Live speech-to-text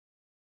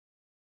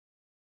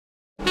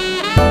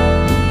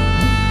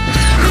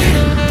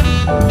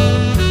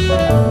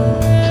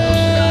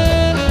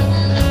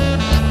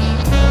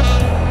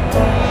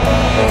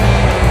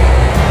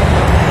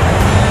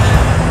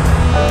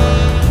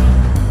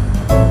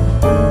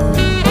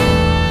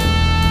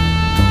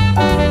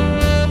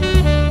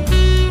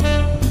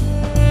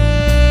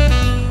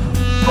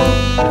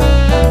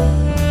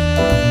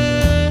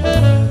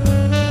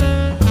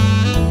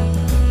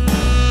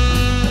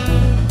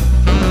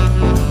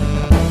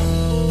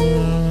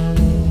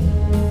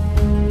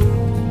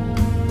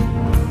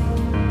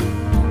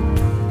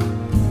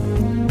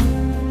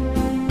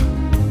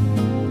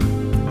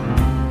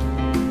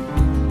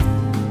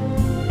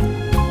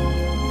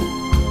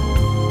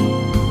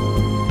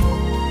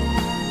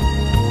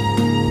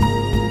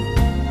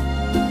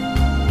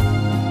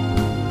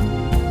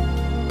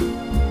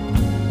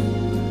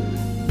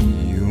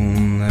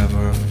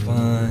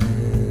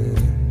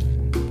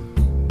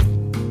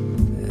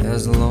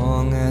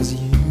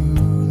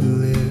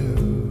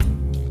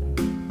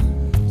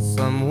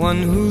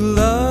Someone who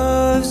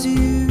loves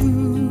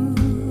you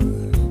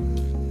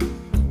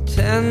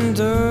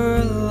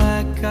tender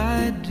like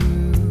I do,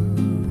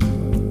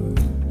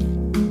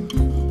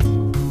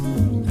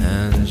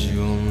 and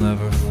you'll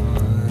never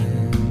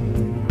find,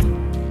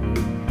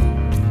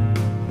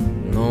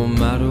 no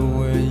matter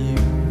where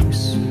you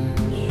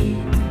search,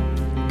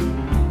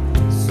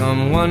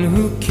 someone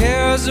who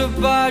cares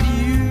about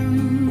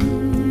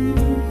you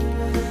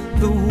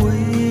the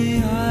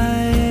way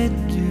I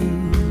do.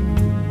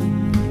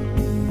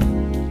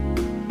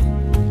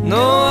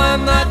 No,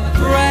 I'm not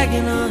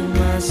bragging on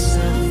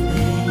myself,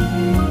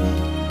 babe,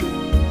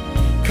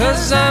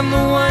 'cause I'm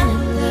the one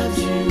who loves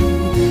you,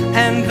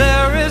 and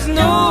there is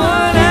no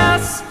one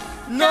else.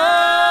 No,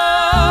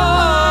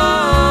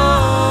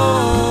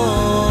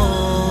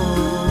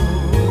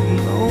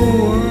 no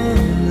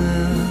one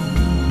else.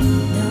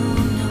 No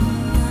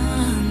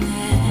one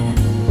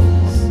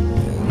else.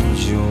 And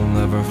you'll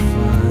never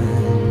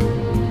find,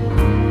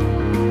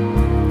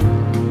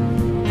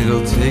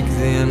 it'll take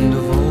the end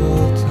of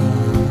all time,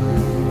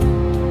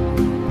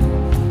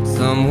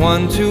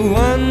 someone to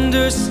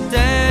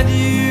understand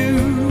you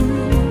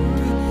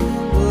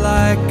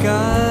like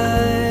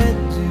I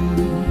do.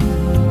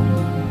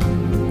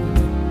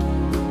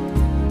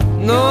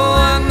 No,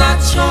 I'm not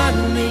trying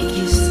to make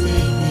you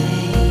stay,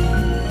 babe,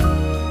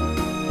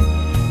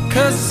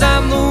 'cause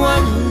I'm the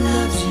one who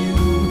loves you,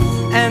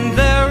 and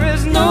there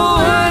is no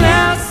one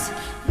else.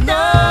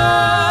 No,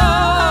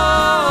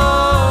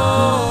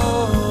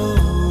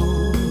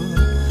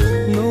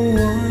 no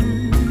one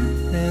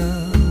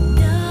else.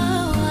 No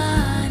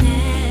one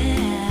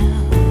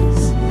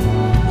else.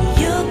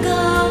 You're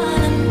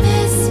gonna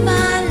miss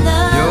my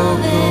love. You're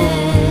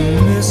gonna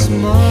miss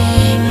my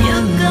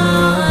You're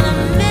gonna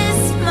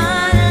miss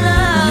my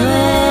love.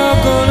 You're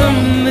gonna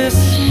miss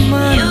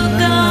my You're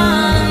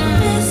gonna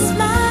miss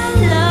my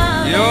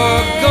love.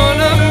 You're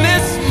gonna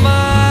miss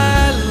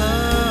my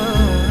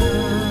love.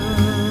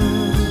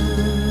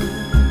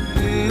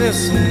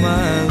 Miss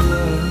my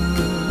love.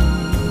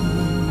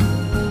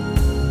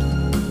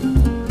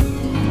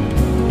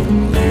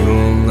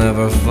 You'll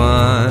never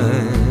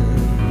find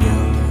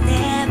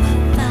Never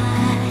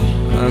find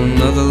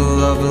another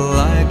love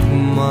like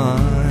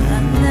mine,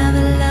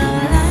 another love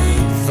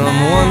like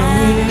someone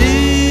who mine.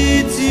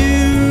 needs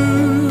you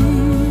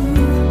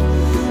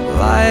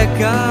like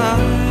I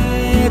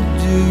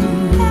do.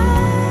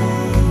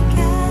 Like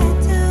I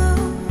do.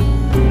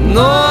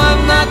 No,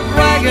 I'm not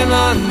bragging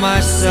on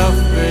myself,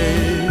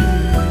 babe,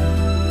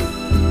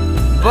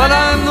 but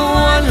I'm the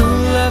one who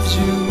loves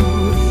you,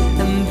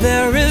 and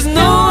there is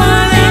no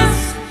one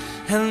else,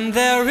 and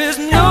there is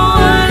no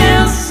one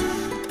else.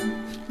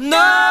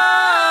 No,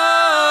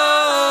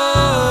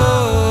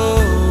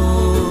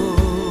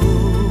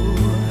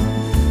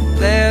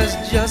 there's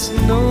just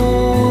no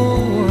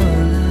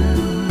one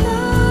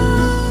No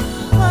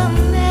one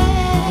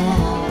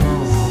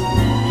else.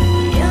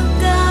 You're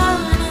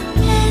gonna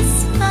miss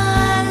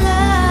my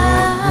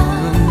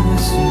love.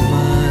 else.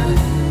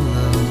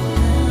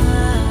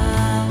 My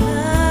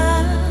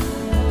love.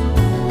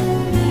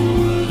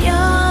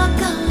 You're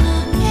gonna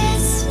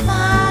miss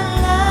my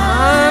love.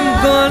 I'm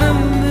gonna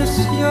miss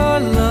your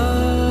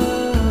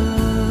love.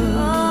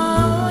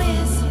 Oh,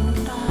 yes you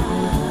are.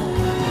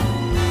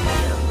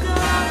 You're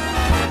gonna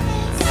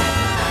miss my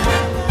love.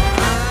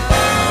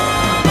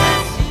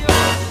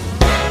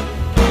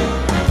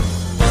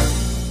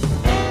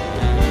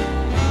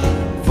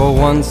 For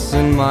once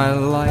in my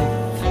life,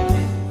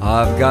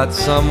 I've got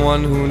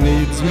someone who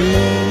needs me,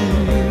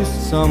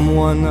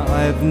 someone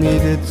I've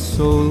needed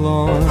so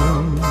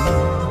long.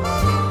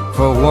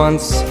 For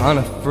once,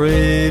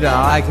 unafraid,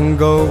 I can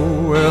go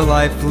where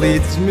life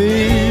leads me,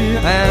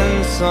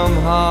 and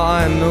somehow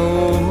I know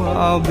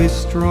I'll be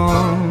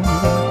strong.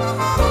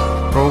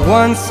 For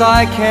once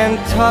I can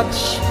touch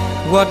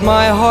what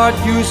my heart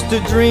used to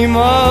dream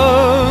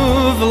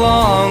of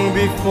long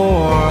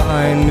before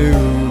I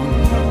knew.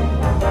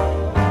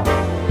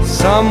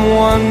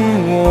 Someone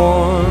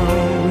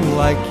warm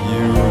like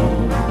you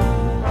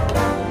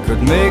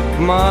could make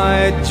my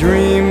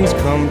dreams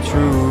come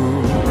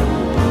true.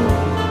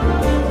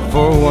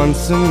 For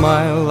once in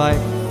my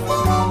life,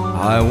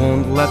 I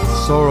won't let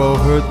sorrow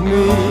hurt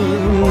me,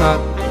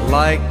 not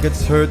like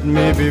it's hurt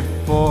me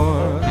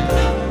before.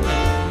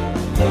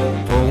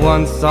 For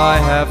once I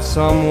have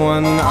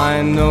someone I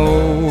know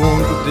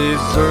won't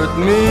desert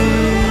me,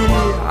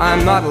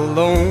 I'm not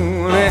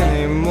alone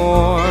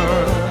anymore.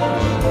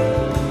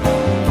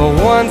 For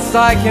once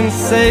I can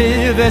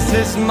say this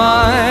is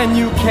mine,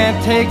 you can't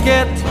take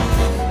it.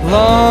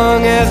 Long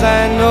as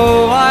I know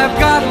I've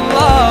got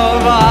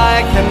love, I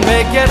can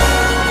make it.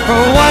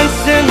 For once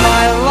in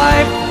my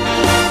life,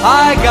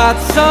 I got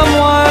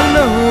someone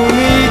who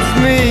needs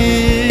me.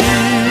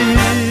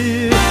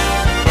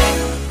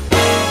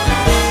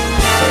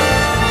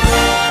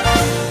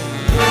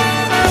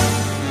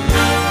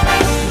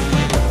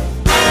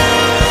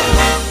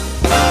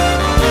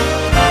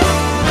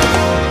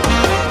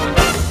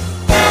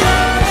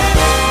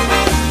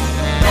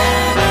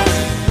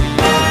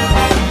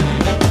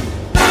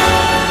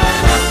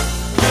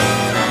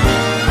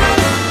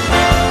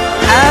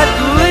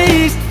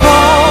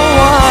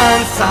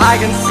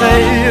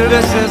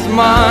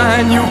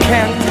 and you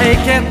can't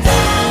take it.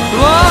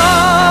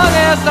 Long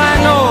as I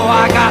know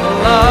I got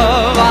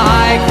love,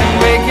 I can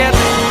make it.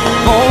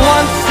 For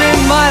once in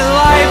my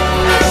life,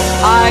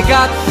 I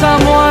got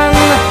someone.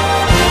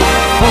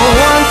 For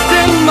once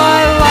in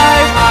my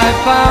life, I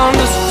found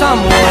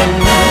someone.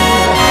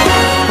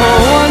 For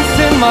once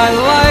in my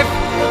life,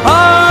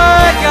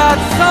 I got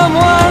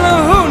someone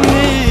who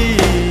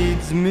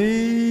needs me.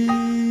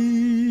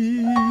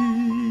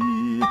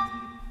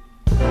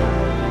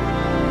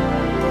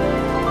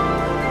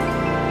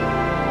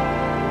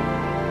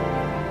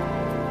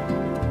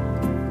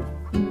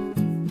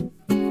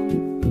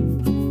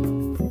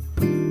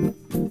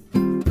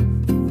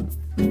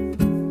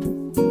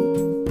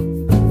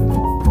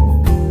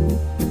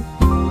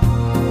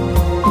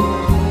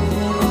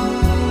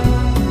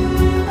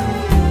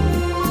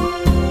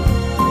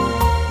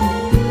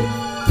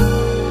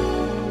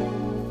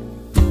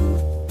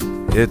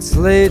 It's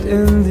late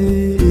in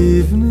the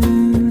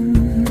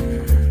evening.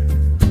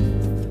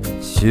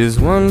 She's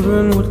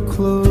wondering what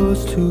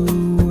clothes to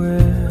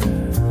wear.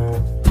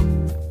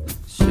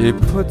 She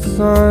puts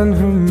on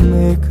her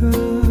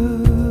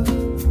makeup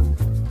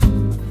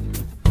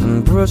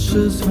and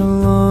brushes her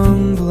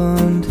long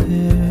blonde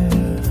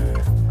hair.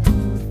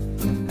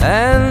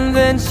 And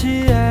then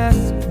she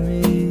asks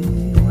me,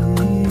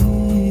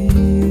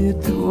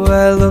 do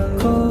I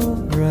look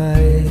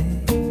alright?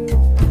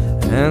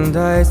 And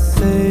I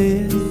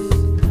say,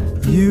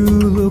 you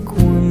look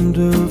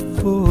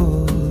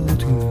wonderful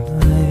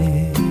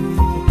tonight.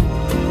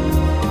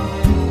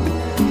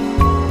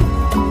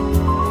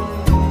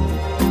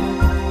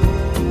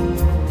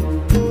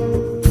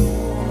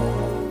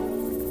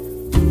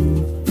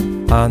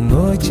 A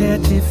noite é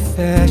de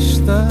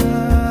festa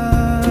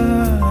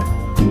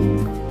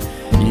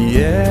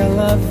e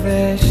ela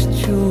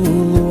veste o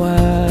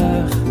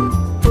luar,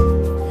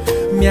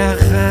 me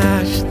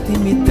arrasta e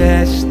me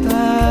testa.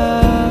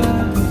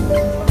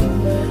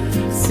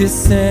 Se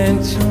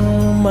sente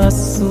uma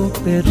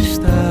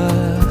superstar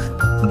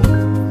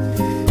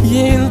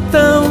e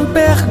então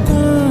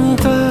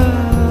pergunta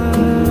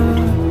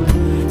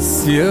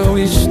se eu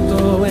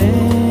estou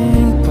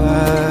em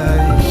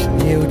paz.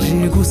 Eu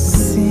digo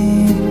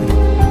sim.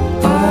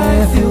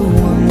 I feel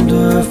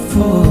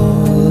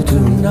wonderful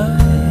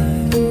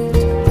tonight.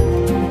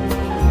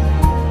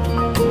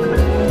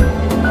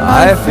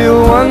 I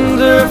feel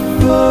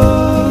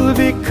wonderful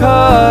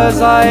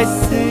because I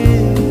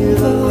see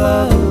the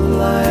love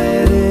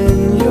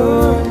in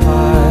your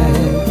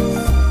eyes,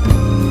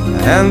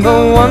 and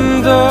the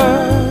wonder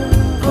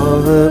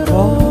of it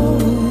all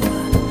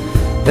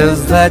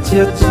is that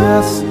you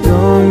just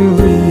don't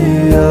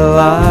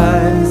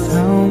realize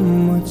how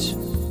much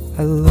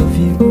I love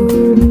you.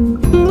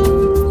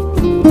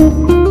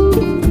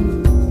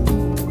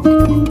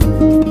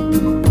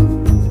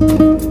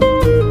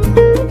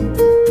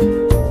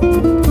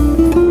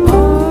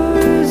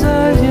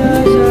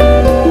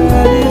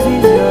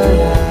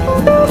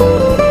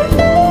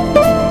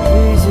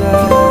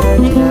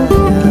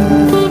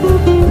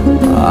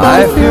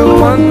 I feel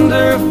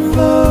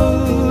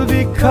wonderful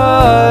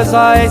because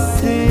I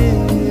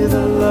see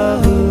the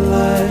love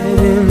light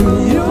in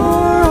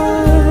your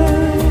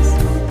eyes,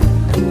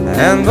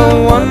 and the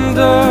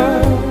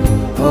wonder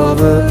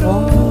of it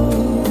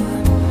all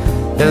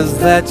is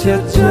that you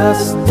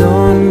just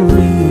don't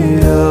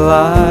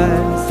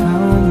realize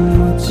how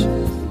much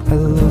I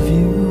love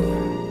you.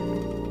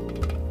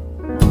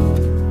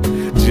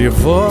 De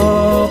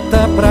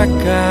volta pra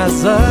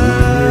casa,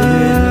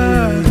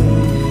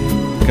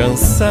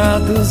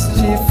 cansados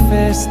de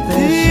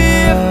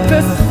festejar,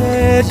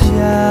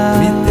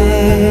 me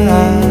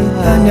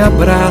deita, me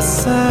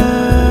abraça,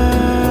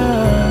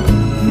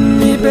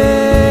 me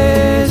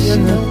beija,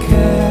 não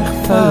quer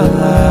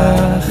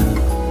falar.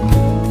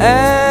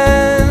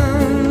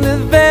 And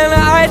then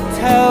I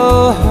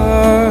tell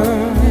her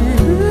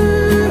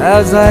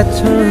as I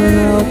turn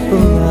out the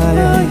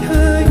light,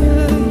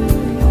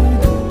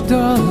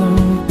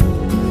 darling,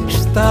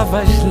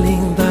 estavas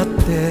linda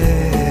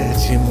até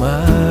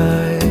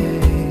demais.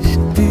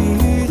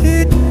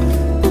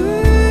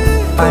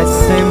 I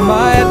say,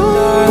 my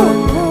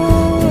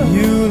darling,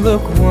 you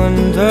look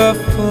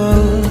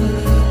wonderful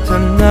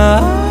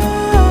tonight.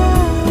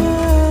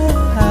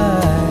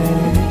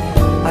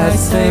 I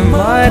say,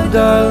 my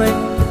darling,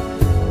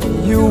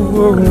 you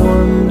were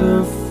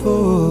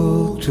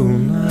wonderful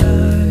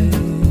tonight.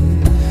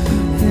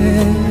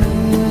 Yeah.